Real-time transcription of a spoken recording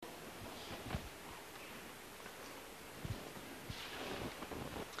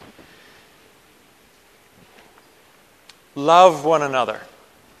love one another.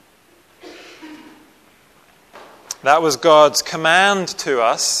 That was God's command to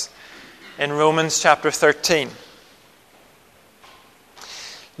us in Romans chapter 13.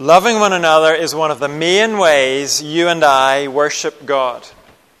 Loving one another is one of the main ways you and I worship God.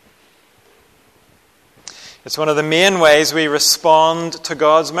 It's one of the main ways we respond to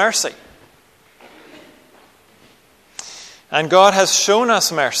God's mercy. And God has shown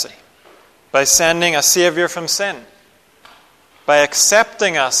us mercy by sending a Savior from sin, by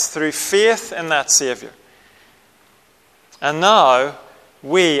accepting us through faith in that Savior. And now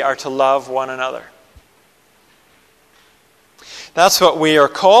we are to love one another. That's what we are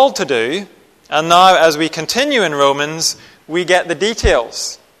called to do. And now as we continue in Romans, we get the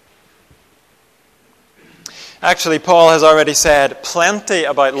details. Actually, Paul has already said plenty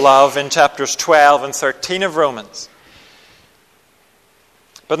about love in chapters 12 and 13 of Romans.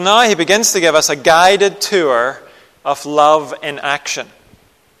 But now he begins to give us a guided tour of love in action.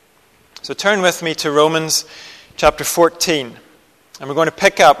 So turn with me to Romans chapter 14. And we're going to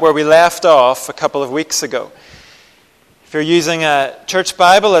pick up where we left off a couple of weeks ago. If you're using a church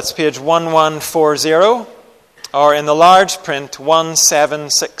Bible, it's page 1140, or in the large print,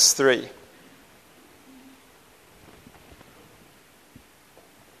 1763.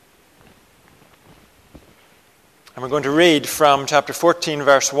 And we're going to read from chapter 14,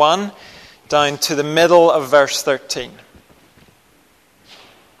 verse 1, down to the middle of verse 13.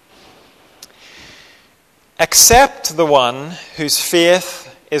 Accept the one whose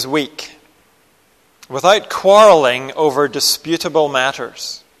faith is weak, without quarreling over disputable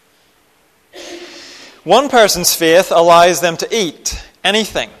matters. One person's faith allows them to eat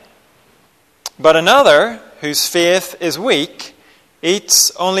anything, but another, whose faith is weak,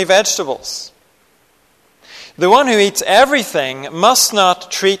 eats only vegetables. The one who eats everything must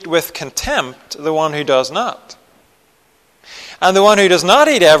not treat with contempt the one who does not. And the one who does not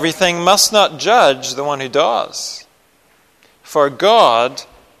eat everything must not judge the one who does, for God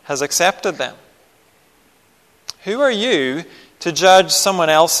has accepted them. Who are you to judge someone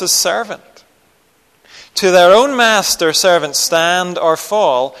else's servant? To their own master servants stand or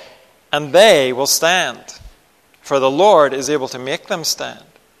fall, and they will stand, for the Lord is able to make them stand.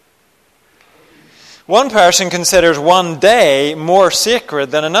 One person considers one day more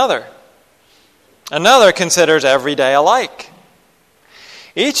sacred than another. Another considers every day alike.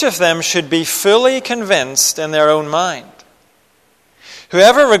 Each of them should be fully convinced in their own mind.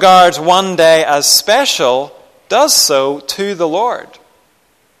 Whoever regards one day as special does so to the Lord.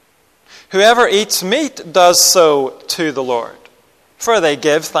 Whoever eats meat does so to the Lord, for they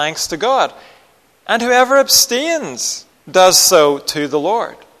give thanks to God. And whoever abstains does so to the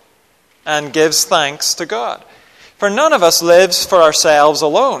Lord, and gives thanks to God. For none of us lives for ourselves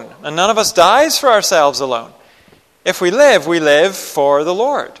alone, and none of us dies for ourselves alone. If we live for the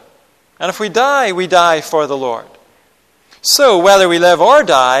Lord. And if we die for the Lord. So whether we live or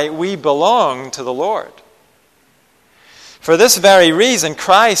die, we belong to the Lord. For this very reason,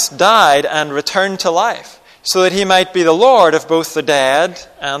 Christ died and returned to life, so that he might be the Lord of both the dead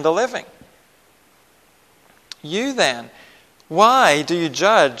and the living. You then, why do you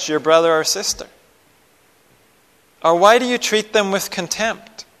judge your brother or sister? Or why do you treat them with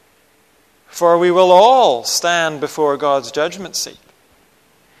contempt? For we will all stand before God's judgment seat.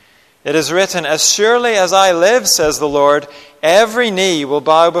 It is written, as surely as I live, says the Lord, every knee will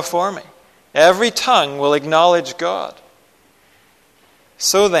bow before me. Every tongue will acknowledge God.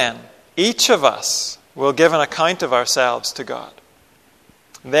 So then, each of us will give an account of ourselves to God.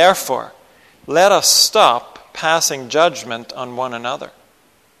 Therefore, let us stop passing judgment on one another.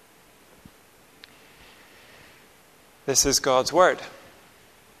 This is God's word.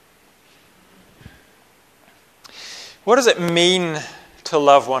 What does it mean to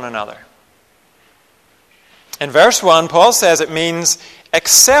love one another? In verse 1, Paul says it means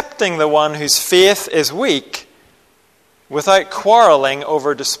accepting the one whose faith is weak without quarreling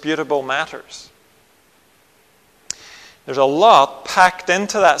over disputable matters. There's a lot packed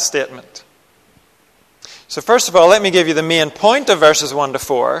into that statement. So first of all, let me give you the main point of verses 1 to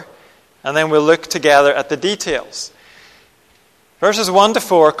 4, and then we'll look together at the details. Verses 1 to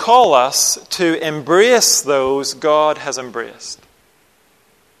 4 call us to embrace those God has embraced.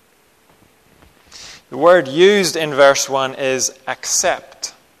 The word used in verse 1 is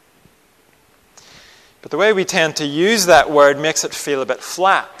accept. But the way we tend to use that word makes it feel a bit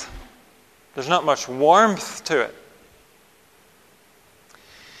flat. There's not much warmth to it.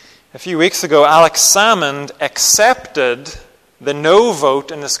 A few weeks ago, Alex Salmond accepted the no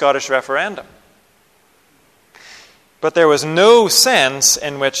vote in the Scottish referendum. But there was no sense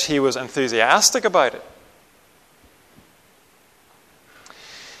in which he was enthusiastic about it.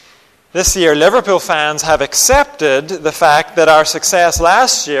 This year, Liverpool fans have accepted the fact that our success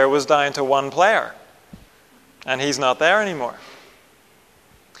last year was down to one player, and he's not there anymore.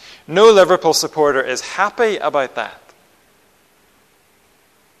 No Liverpool supporter is happy about that,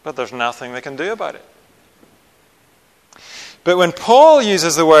 but there's nothing they can do about it. But when Paul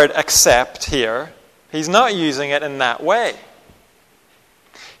uses the word accept here, he's not using it in that way.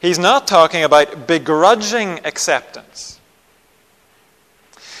 He's not talking about begrudging acceptance.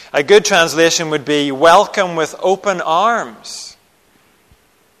 A good translation would be welcome with open arms.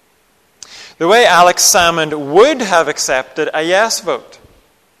 The way Alex Salmond would have accepted a yes vote.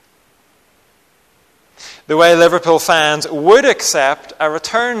 The way Liverpool fans would accept a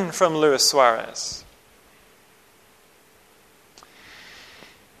return from Luis Suarez.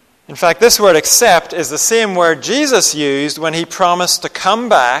 In fact, this word accept is the same word Jesus used when he promised to come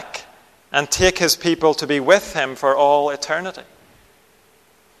back and take his people to be with him for all eternity.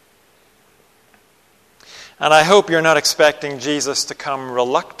 And I hope you're not expecting Jesus to come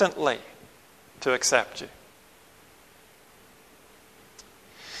reluctantly to accept you.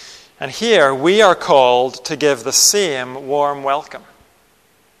 And here we are called to give the same warm welcome.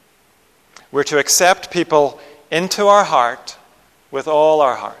 We're to accept people into our heart with all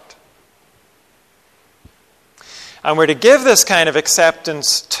our heart. And we're to give this kind of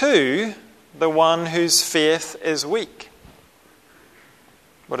acceptance to the one whose faith is weak.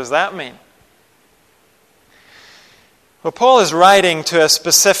 What does that mean? Well, Paul is writing to a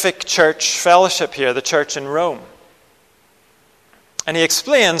specific church fellowship here, the church in Rome. And he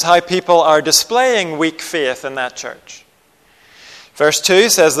explains how people are displaying weak faith in that church. Verse 2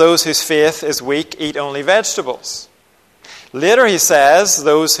 says, those whose faith is weak eat only vegetables. Later he says,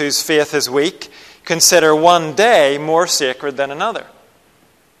 those whose faith is weak consider one day more sacred than another.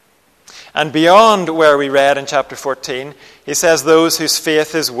 And beyond where we read in chapter 14, he says, those whose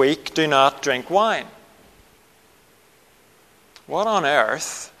faith is weak do not drink wine. What on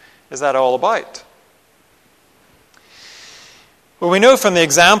earth is that all about? Well, we know from the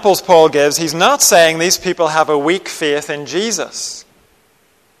examples Paul gives, he's not saying these people have a weak faith in Jesus.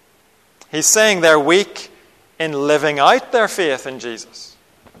 He's saying they're weak in living out their faith in Jesus.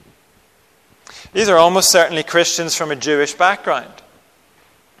 These are almost certainly Christians from a Jewish background.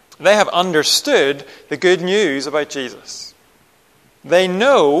 They have understood the good news about Jesus. They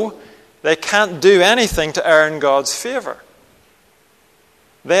know they can't do anything to earn God's favor.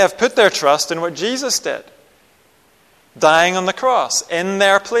 They have put their trust in what Jesus did, dying on the cross in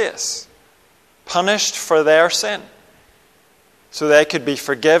their place, punished for their sin, so they could be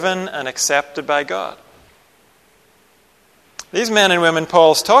forgiven and accepted by God. These men and women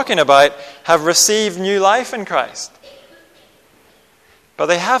Paul's talking about have received new life in Christ, but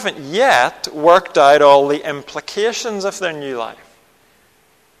they haven't yet worked out all the implications of their new life.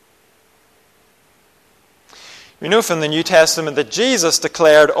 We know from the New Testament that Jesus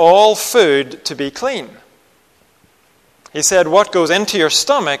declared all food to be clean. He said, what goes into your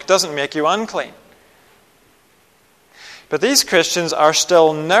stomach doesn't make you unclean. But these Christians are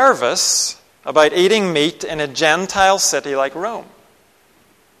still nervous about eating meat in a Gentile city like Rome.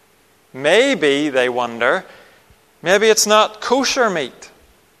 Maybe, they wonder, maybe it's not kosher meat.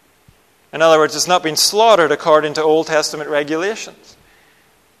 In other words, it's not been slaughtered according to Old Testament regulations.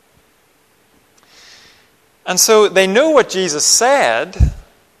 And so they know what Jesus said.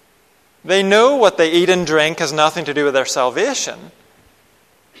 They know what they eat and drink has nothing to do with their salvation.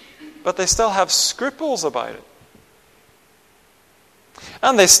 But they still have scruples about it.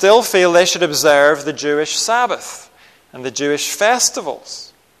 And they still feel they should observe the Jewish Sabbath and the Jewish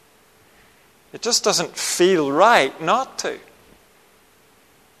festivals. It just doesn't feel right not to.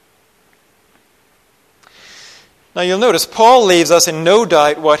 Now you'll notice Paul leaves us in no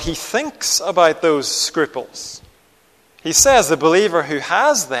doubt what he thinks about those scruples. He says the believer who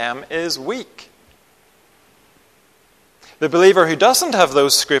has them is weak. The believer who doesn't have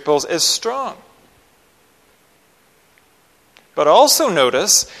those scruples is strong. But also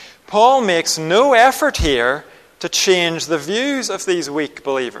notice, Paul makes no effort here to change the views of these weak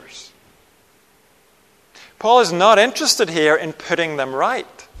believers. Paul is not interested here in putting them right.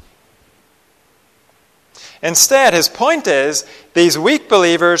 Instead, his point is, these weak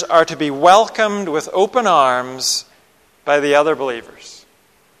believers are to be welcomed with open arms by the other believers.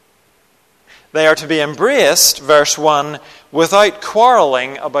 They are to be embraced, verse 1, without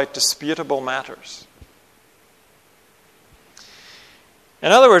quarreling about disputable matters.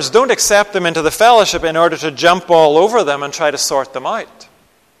 In other words, don't accept them into the fellowship in order to jump all over them and try to sort them out.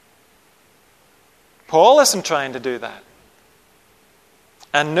 Paul isn't trying to do that.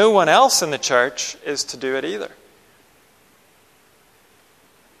 And no one else in the church is to do it either.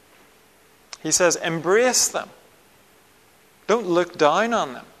 He says, embrace them. Don't look down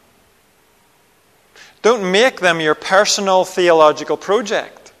on them. Don't make them your personal theological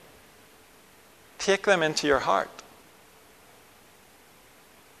project. Take them into your heart.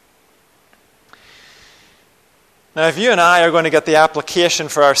 Now, if you and I are going to get the application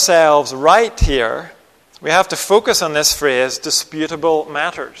for ourselves right here, we have to focus on this phrase, disputable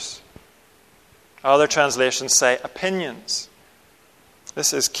matters. Other translations say opinions.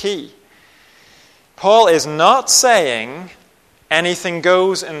 This is key. Paul is not saying anything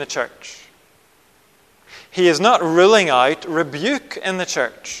goes in the church. He is not ruling out rebuke in the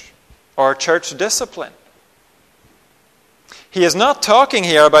church or church discipline. He is not talking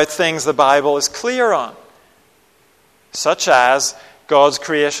here about things the Bible is clear on, such as God's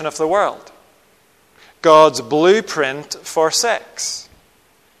creation of the world, God's blueprint for sex,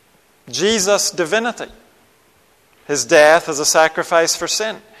 Jesus' divinity, his death as a sacrifice for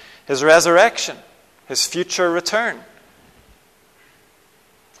sin, his resurrection, his future return.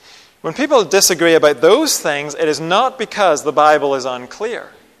 When people disagree about those things, it is not because the Bible is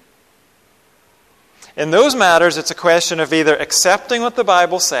unclear. In those matters, it's a question of either accepting what the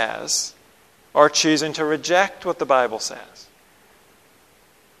Bible says or choosing to reject what the Bible says.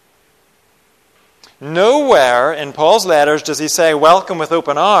 Nowhere in Paul's letters does he say, welcome with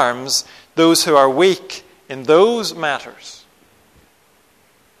open arms those who are weak in those matters.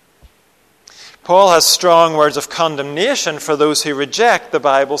 Paul has strong words of condemnation for those who reject the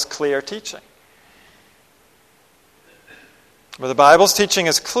Bible's clear teaching. Where the Bible's teaching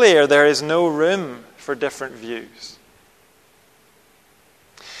is clear, there is no room for different views.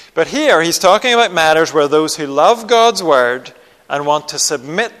 But here he's talking about matters where those who love God's word and want to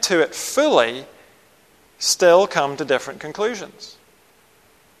submit to it fully still come to different conclusions.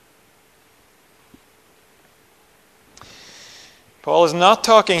 Paul is not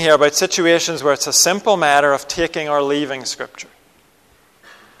talking here about situations where it's a simple matter of taking or leaving Scripture.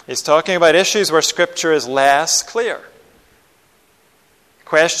 He's talking about issues where Scripture is less clear.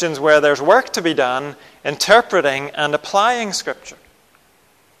 Questions where there's work to be done interpreting and applying Scripture.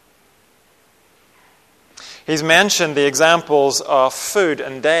 He's mentioned the examples of food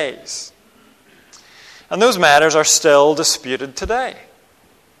and days. And those matters are still disputed today.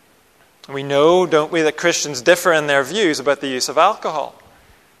 We know, don't we, that Christians differ in their views about the use of alcohol.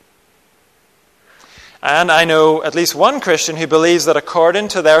 And I know at least one Christian who believes that according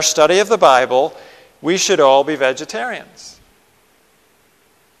to their study of the Bible, we should all be vegetarians.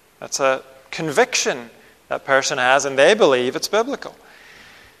 That's a conviction that person has, and they believe it's biblical.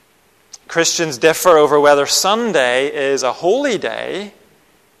 Christians differ over whether Sunday is a holy day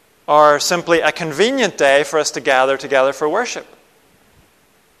or simply a convenient day for us to gather together for worship.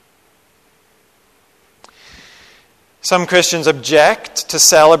 Some Christians object to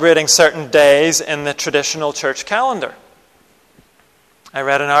celebrating certain days in the traditional church calendar. I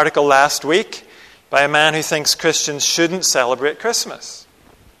read an article last week by a man who thinks Christians shouldn't celebrate Christmas.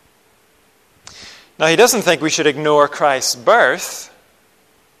 Now, he doesn't think we should ignore Christ's birth.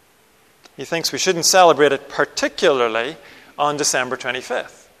 He thinks we shouldn't celebrate it particularly on December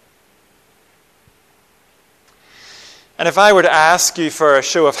 25th. And if I were to ask you for a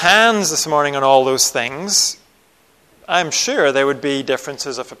show of hands this morning on all those things, I'm sure there would be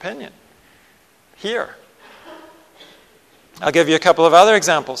differences of opinion here. I'll give you a couple of other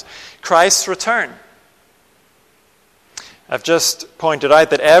examples. Christ's return. I've just pointed out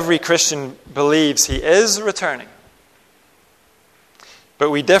that every Christian believes he is returning.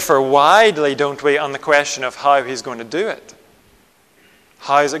 But we differ widely, don't we, on the question of how he's going to do it.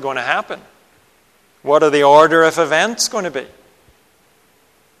 How is it going to happen? What are the order of events going to be?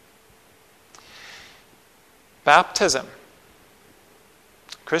 Baptism.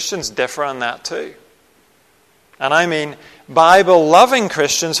 Christians differ on that too. And I mean Bible-loving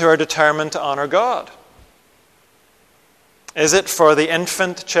Christians who are determined to honor God. Is it for the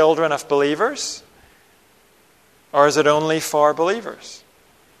infant children of believers? Or is it only for believers?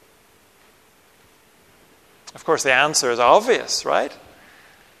 Of course, the answer is obvious, right?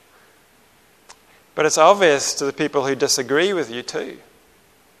 But it's obvious to the people who disagree with you too.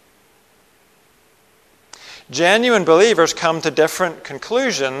 Genuine believers come to different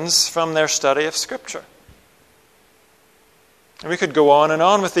conclusions from their study of Scripture. And we could go on and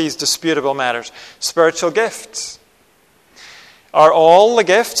on with these disputable matters. Spiritual gifts. Are all the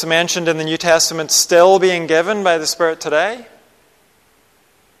gifts mentioned in the New Testament still being given by the Spirit today?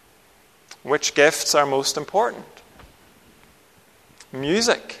 Which gifts are most important?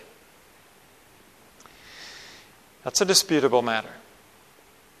 Music. That's a disputable matter.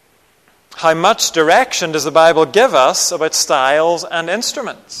 How much direction does the Bible give us about styles and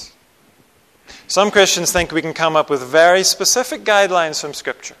instruments? Some Christians think we can come up with very specific guidelines from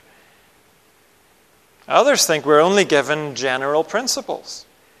Scripture. Others think we're only given general principles,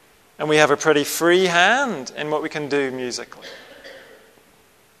 and we have a pretty free hand in what we can do musically.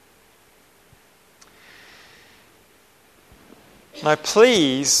 Now,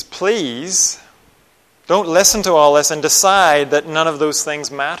 please, don't listen to all this and decide that none of those things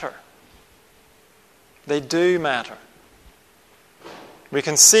matter. They do matter. We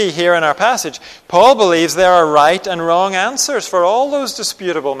can see here in our passage, Paul believes there are right and wrong answers for all those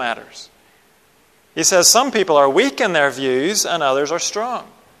disputable matters. He says some people are weak in their views and others are strong.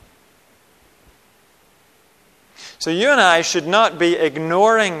 So you and I should not be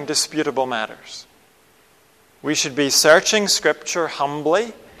ignoring disputable matters. We should be searching Scripture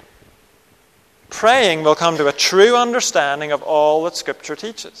humbly, praying we'll come to a true understanding of all that Scripture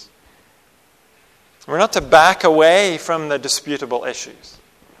teaches. We're not to back away from the disputable issues.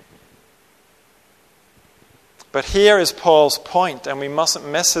 But here is Paul's point, and we mustn't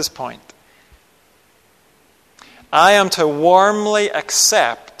miss his point. I am to warmly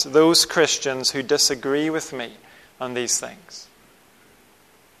accept those Christians who disagree with me on these things.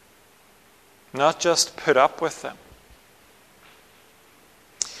 Not just put up with them.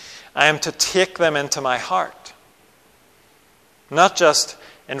 I am to take them into my heart. Not just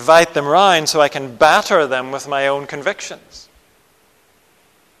invite them round so I can batter them with my own convictions.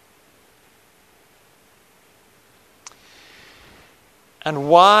 And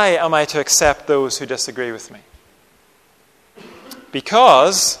why am I to accept those who disagree with me?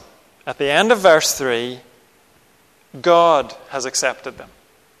 Because, at the end of verse 3, God has accepted them.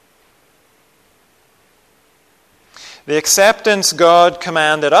 The acceptance God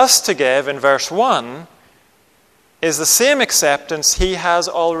commanded us to give in verse 1 is the same acceptance He has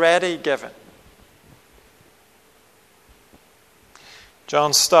already given.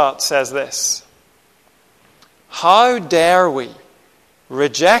 John Stott says this: "How dare we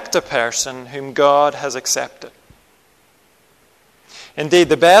reject a person whom God has accepted? Indeed,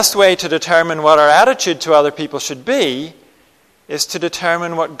 the best way to determine what our attitude to other people should be is to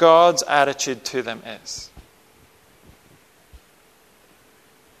determine what God's attitude to them is."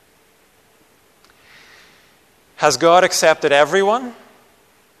 Has God accepted everyone?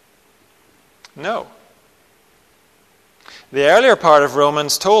 No. The earlier part of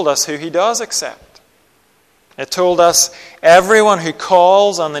Romans told us who He does accept. It told us everyone who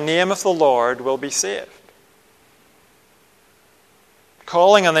calls on the name of the Lord will be saved.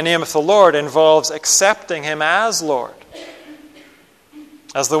 Calling on the name of the Lord involves accepting Him as Lord,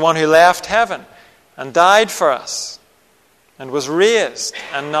 as the one who left heaven and died for us and was raised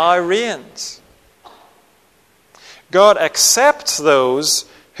and now reigns. God accepts those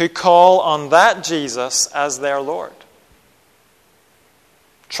who call on that Jesus as their Lord,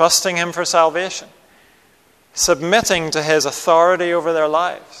 trusting Him for salvation, submitting to His authority over their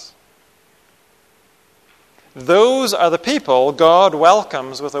lives. Those are the people God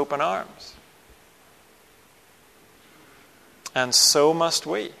welcomes with open arms. And so must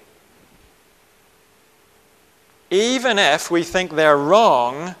we. Even if we think they're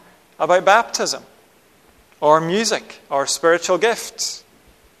wrong about baptism, or music, or spiritual gifts,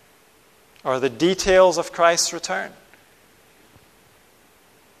 or the details of Christ's return.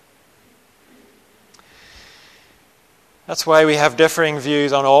 That's why we have differing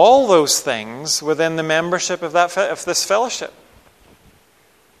views on all those things within the membership of this fellowship.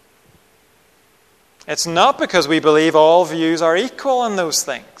 It's not because we believe all views are equal on those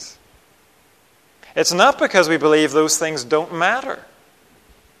things. It's not because we believe those things don't matter.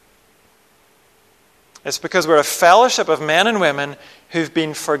 It's because we're a fellowship of men and women who've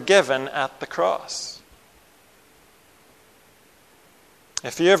been forgiven at the cross.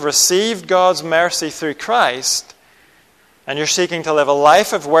 If you have received God's mercy through Christ, and you're seeking to live a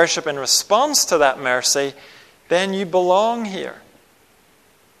life of worship in response to that mercy, then you belong here.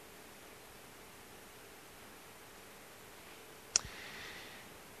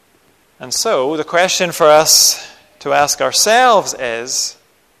 And so, the question for us to ask ourselves is,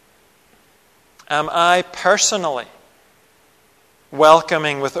 am I personally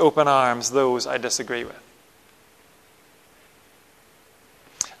welcoming with open arms those I disagree with?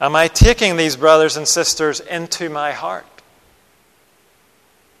 Am I taking these brothers and sisters into my heart?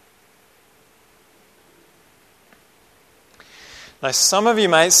 Now, some of you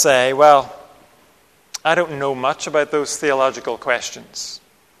might say, well, I don't know much about those theological questions,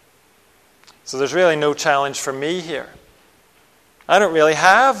 so there's really no challenge for me here. I don't really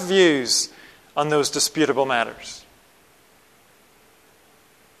have views on those disputable matters.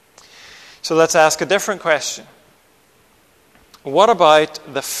 So let's ask a different question. What about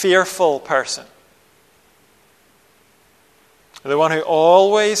the fearful person The one who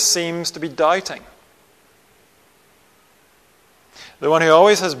always seems to be doubting. The one who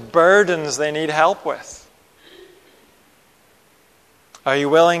always has burdens they need help with. Are you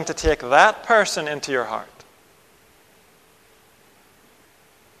willing to take that person into your heart?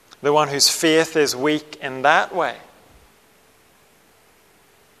 The one whose faith is weak in that way?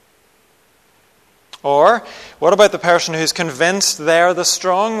 Or, what about the person who's convinced they're the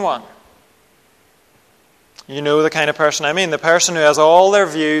strong one? You know the kind of person I mean. The person who has all their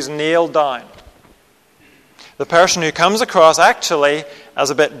views nailed down. The person who comes across actually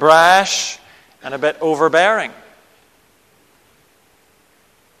as a bit brash and a bit overbearing.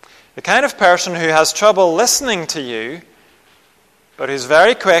 The kind of person who has trouble listening to you, but who's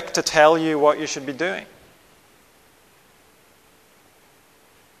very quick to tell you what you should be doing.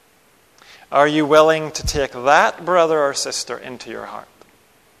 Are you willing to take that brother or sister into your heart?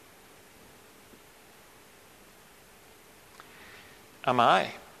 Am I?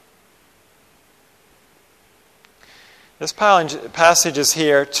 This passage is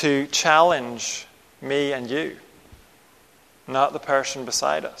here to challenge me and you, not the person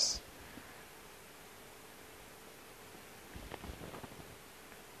beside us.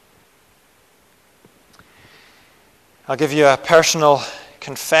 I'll give you a personal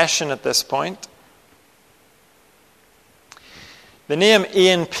confession at this point. The name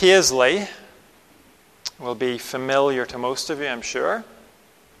Ian Paisley will be familiar to most of you, I'm sure.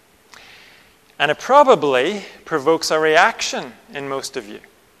 And it probably provokes a reaction in most of you.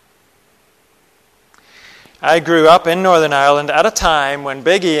 I grew up in Northern Ireland at a time when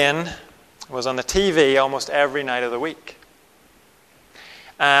Big Ian was on the TV almost every night of the week.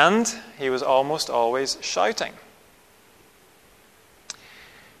 And he was almost always shouting.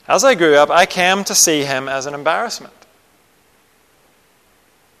 As I grew up, I came to see him as an embarrassment.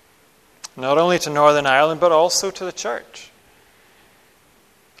 Not only to Northern Ireland, but also to the church.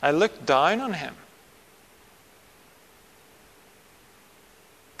 I looked down on him.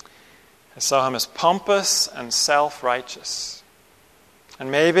 I saw him as pompous and self-righteous.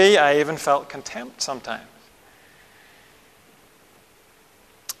 And maybe I even felt contempt sometimes.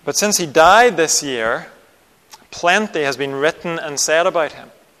 But since he died this year, plenty has been written and said about him.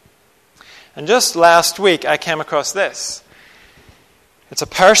 And just last week, I came across this. It's a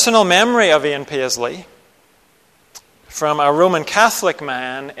personal memory of Ian Paisley from a Roman Catholic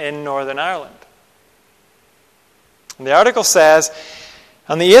man in Northern Ireland. And the article says,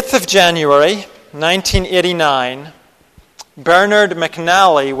 on the 8th of January, 1989, Bernard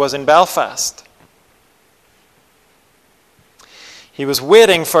McNally was in Belfast. He was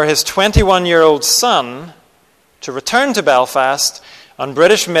waiting for his 21-year-old son to return to Belfast on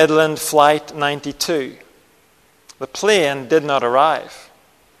British Midland Flight 92. The plane did not arrive.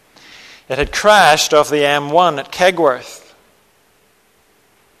 It had crashed off the M1 at Kegworth.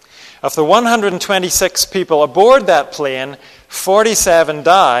 Of the 126 people aboard that plane, 47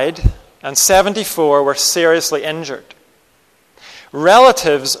 died and 74 were seriously injured.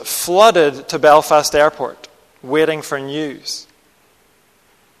 Relatives flooded to Belfast Airport, waiting for news.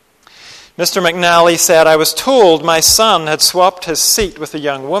 Mr. McNally said, I was told my son had swapped his seat with a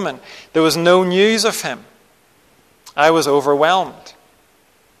young woman. There was no news of him. I was overwhelmed.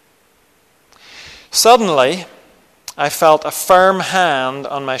 Suddenly, I felt a firm hand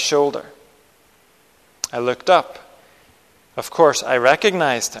on my shoulder. I looked up. Of course, I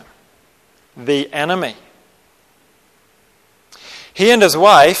recognized him. The enemy. He and his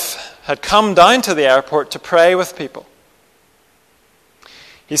wife had come down to the airport to pray with people.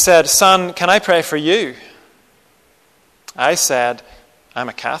 He said, son, can I pray for you? I said, I'm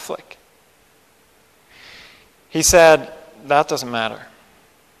a Catholic. He said, that doesn't matter.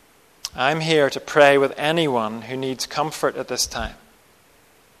 I'm here to pray with anyone who needs comfort at this time.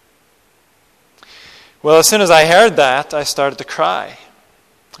 Well, as soon as I heard that, I started to cry.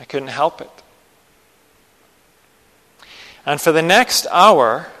 I couldn't help it. And for the next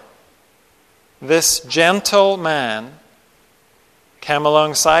hour, this gentle man came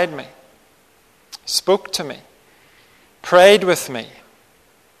alongside me, spoke to me, prayed with me,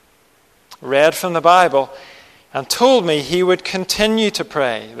 read from the Bible, and told me he would continue to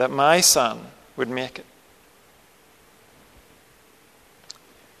pray that my son would make it.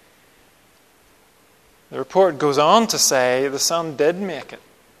 The report goes on to say the son did make it.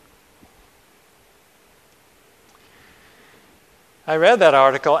 I read that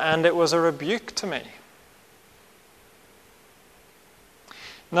article and it was a rebuke to me.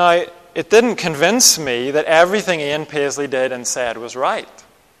 Now, it didn't convince me that everything Ian Paisley did and said was right.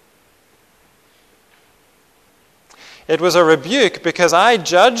 It was a rebuke because I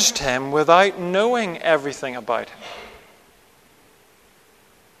judged him without knowing everything about him.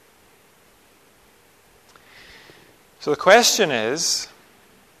 So the question is,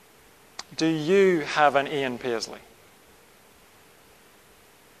 do you have an Ian Paisley?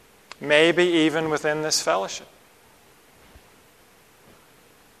 Maybe even within this fellowship.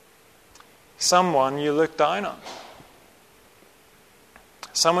 Someone you look down on.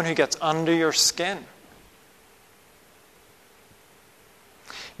 Someone who gets under your skin.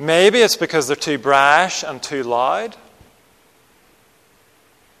 Maybe it's because they're too brash and too loud.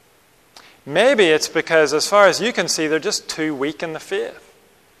 Maybe it's because, as far as you can see, they're just too weak in the faith.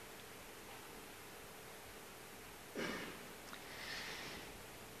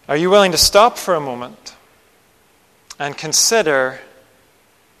 Are you willing to stop for a moment and consider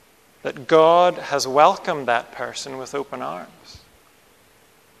that God has welcomed that person with open arms?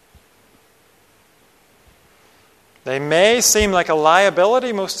 They may seem like a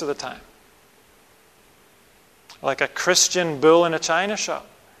liability most of the time, like a Christian bull in a china shop.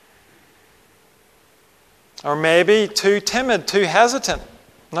 Or maybe too timid, too hesitant,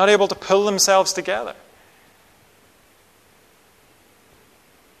 not able to pull themselves together.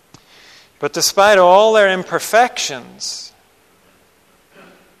 But despite all their imperfections,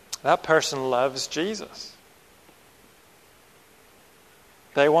 that person loves Jesus.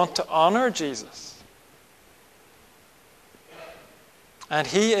 They want to honor Jesus. And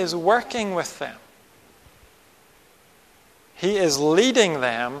He is working with them. He is leading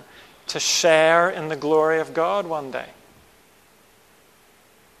them to share in the glory of God one day.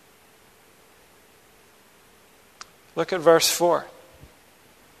 Look at verse 4.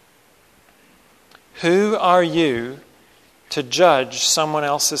 Who are you to judge someone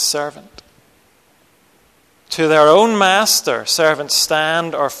else's servant? To their own master, servants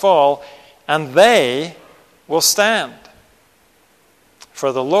stand or fall, and they will stand.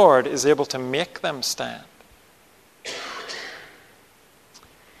 For the Lord is able to make them stand.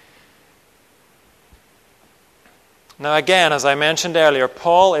 Now again, as I mentioned earlier,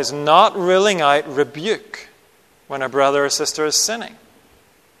 Paul is not ruling out rebuke when a brother or sister is sinning.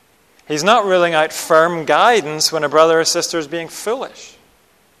 He's not ruling out firm guidance when a brother or sister is being foolish.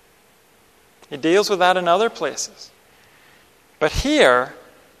 He deals with that in other places. But here,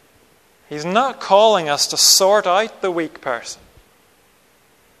 he's not calling us to sort out the weak person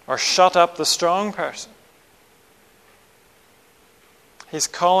or shut up the strong person. He's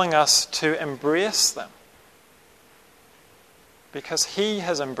calling us to embrace them because He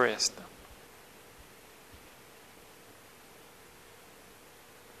has embraced them.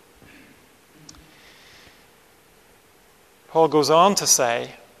 Paul goes on to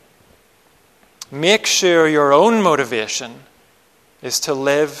say, make sure your own motivation is to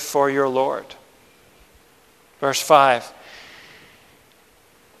live for your Lord. Verse 5.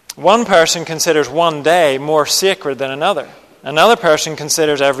 One person considers one day more sacred than another. Another person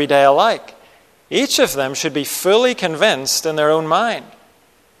considers every day alike. Each of them should be fully convinced in their own mind.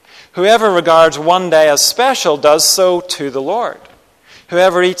 Whoever regards one day as special does so to the Lord.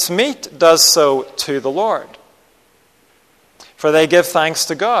 Whoever eats meat does so to the Lord, for they give thanks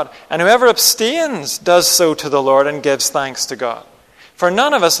to God. And whoever abstains does so to the Lord and gives thanks to God. For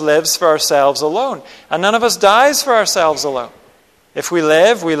none of us lives for ourselves alone, and none of us dies for ourselves alone. If we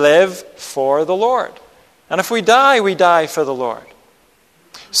live for the Lord. And if we die for the Lord.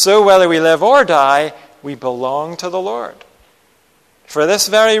 So whether we live or die, we belong to the Lord. For this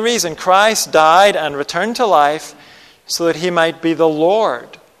very reason, Christ died and returned to life so that He might be the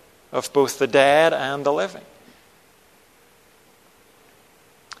Lord of both the dead and the living.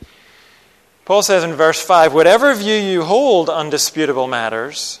 Paul says in verse 5, whatever view you hold on disputable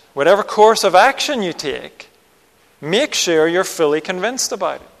matters, whatever course of action you take, make sure you're fully convinced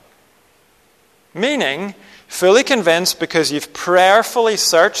about it. Meaning, fully convinced because you've prayerfully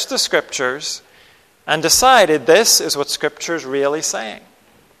searched the Scriptures and decided this is what Scripture is really saying.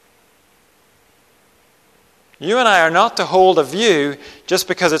 You and I are not to hold a view just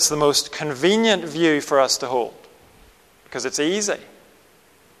because it's the most convenient view for us to hold, because it's easy.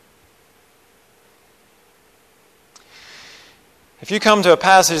 If you come to a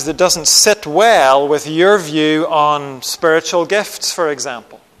passage that doesn't sit well with your view on spiritual gifts, for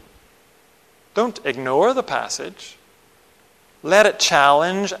example, don't ignore the passage. Let it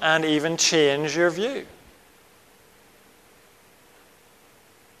challenge and even change your view.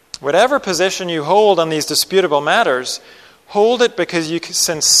 Whatever position you hold on these disputable matters, hold it because you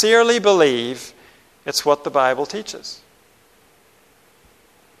sincerely believe it's what the Bible teaches.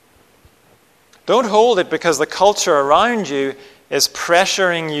 Don't hold it because the culture around you is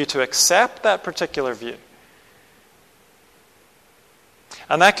pressuring you to accept that particular view.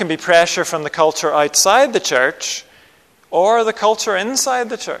 And that can be pressure from the culture outside the church or the culture inside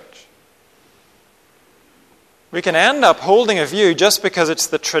the church. We can end up holding a view just because it's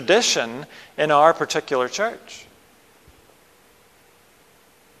the tradition in our particular church.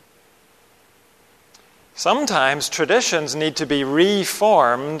 Sometimes traditions need to be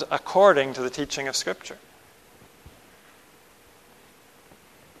reformed according to the teaching of Scripture.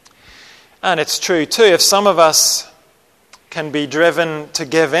 And it's true too, if some of us can be driven to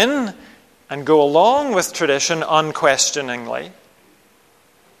give in and go along with tradition unquestioningly,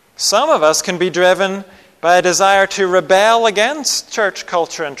 some of us can be driven by a desire to rebel against church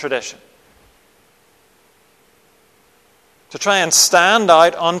culture and tradition, to try and stand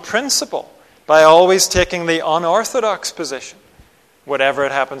out on principle by always taking the unorthodox position, whatever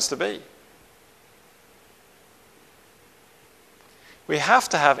it happens to be. We have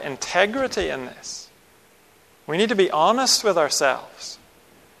to have integrity in this. We need to be honest with ourselves.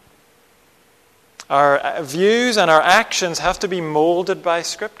 Our views and our actions have to be molded by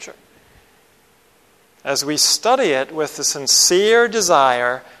Scripture as we study it with the sincere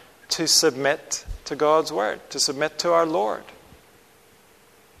desire to submit to God's Word, to submit to our Lord.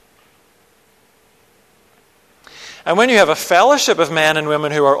 And when you have a fellowship of men and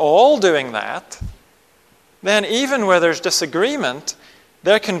women who are all doing that, then even where there's disagreement,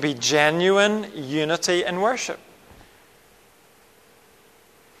 there can be genuine unity in worship.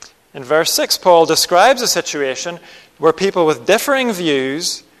 In verse 6, Paul describes a situation where people with differing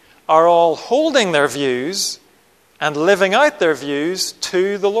views are all holding their views and living out their views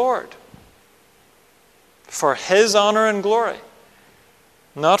to the Lord for His honor and glory,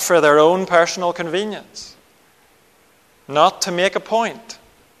 not for their own personal convenience, not to make a point,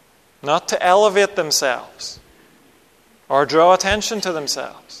 not to elevate themselves or draw attention to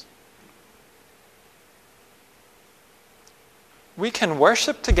themselves. We can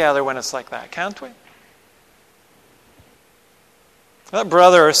worship together when it's like that, can't we? That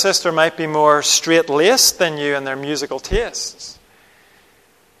brother or sister might be more straight-laced than you in their musical tastes,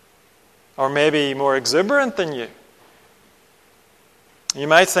 or maybe more exuberant than you. You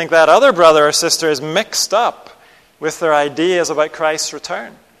might think that other brother or sister is mixed up with their ideas about Christ's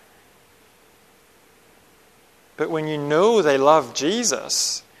return. But when you know they love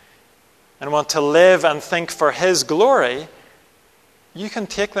Jesus and want to live and think for His glory, you can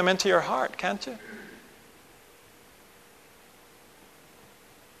take them into your heart, can't you?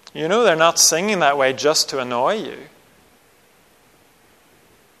 You know they're not singing that way just to annoy you.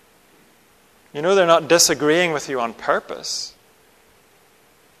 You know they're not disagreeing with you on purpose.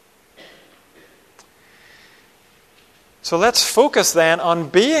 So let's focus then on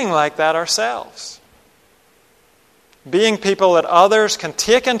being like that ourselves. Being people that others can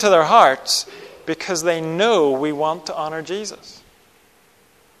take into their hearts because they know we want to honor Jesus.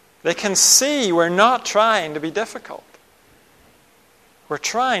 They can see we're not trying to be difficult. We're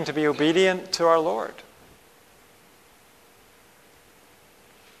trying to be obedient to our Lord.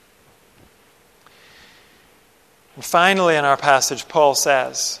 And finally in our passage, Paul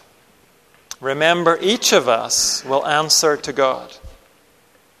says, remember, each of us will answer to God.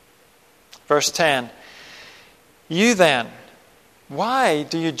 Verse 10, you then, why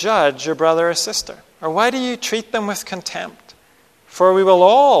do you judge your brother or sister? Or why do you treat them with contempt? For we will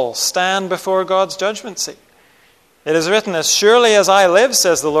all stand before God's judgment seat. It is written, as surely as I live,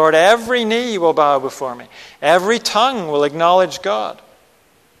 says the Lord, every knee will bow before me. Every tongue will acknowledge God.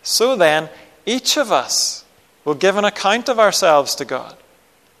 So then, each of us will give an account of ourselves to God.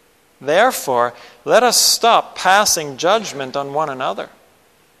 Therefore, let us stop passing judgment on one another.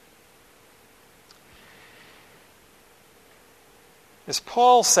 Is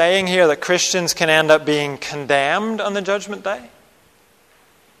Paul saying here that Christians can end up being condemned on the judgment day?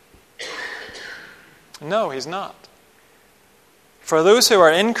 No, he's not. For those who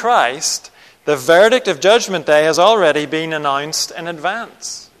are in Christ, the verdict of judgment day has already been announced in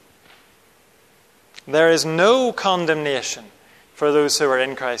advance. There is no condemnation for those who are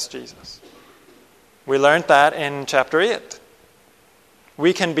in Christ Jesus. We learned that in chapter 8.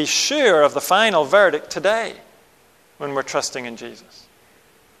 We can be sure of the final verdict today when we're trusting in Jesus.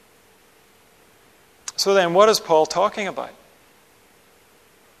 So then, what is Paul talking about?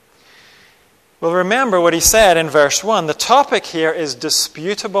 Well, remember what he said in verse 1. The topic here is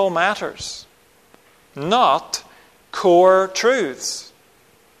disputable matters, not core truths.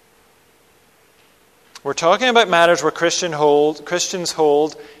 We're talking about matters where Christians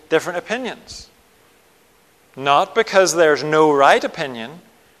hold different opinions. Not because there's no right opinion,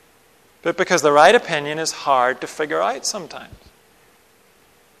 but because the right opinion is hard to figure out sometimes.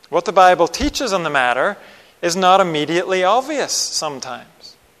 What the Bible teaches on the matter is not immediately obvious sometimes.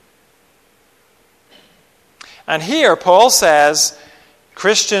 And here Paul says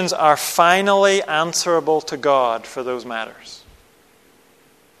Christians are finally answerable to God for those matters,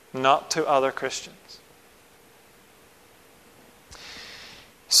 not to other Christians.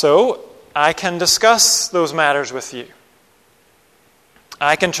 So, I can discuss those matters with you.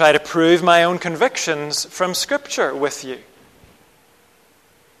 I can try to prove my own convictions from Scripture with you.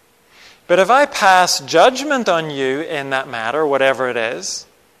 But if I pass judgment on you in that matter, whatever it is,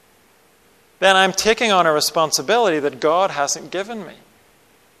 then I'm taking on a responsibility that God hasn't given me.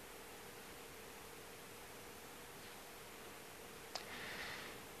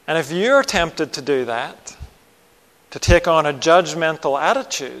 And if you're tempted to do that, to take on a judgmental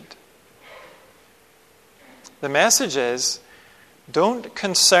attitude, the message is, don't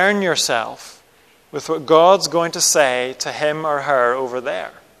concern yourself with what God's going to say to him or her over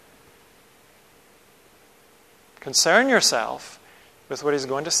there. Concern yourself with what he's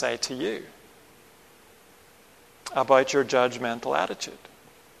going to say to you about your judgmental attitude.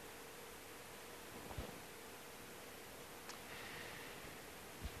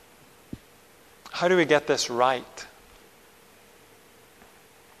 How do we get this right?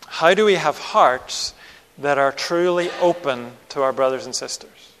 How do we have hearts that are truly open to our brothers and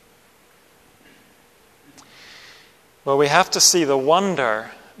sisters? Well, we have to see the wonder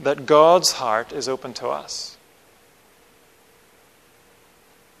that God's heart is open to us.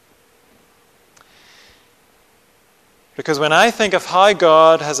 Because when I think of how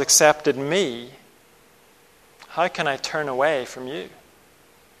God has accepted me, how can I turn away from you?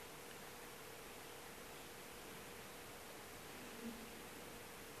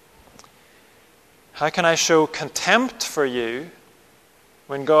 How can I show contempt for you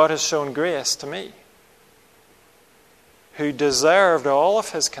when God has shown grace to me, who deserved all of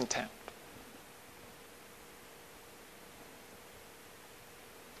his contempt?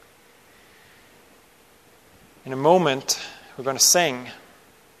 In a moment, we're going to sing.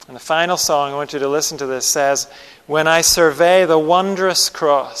 And the final song, I want you to listen to this, says, "When I survey the wondrous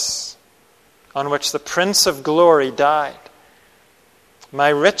cross on which the Prince of Glory died, my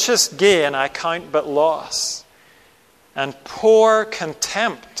richest gain I count but loss, and pour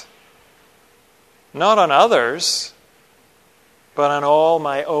contempt, not on others, but on all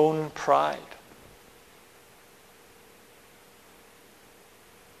my own pride."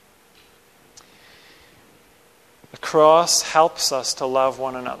 The cross helps us to love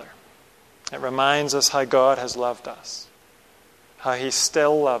one another. It reminds us how God has loved us, how he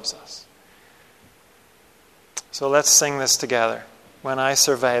still loves us. So let's sing this together. When I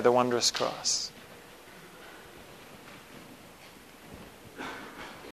survey the wondrous cross.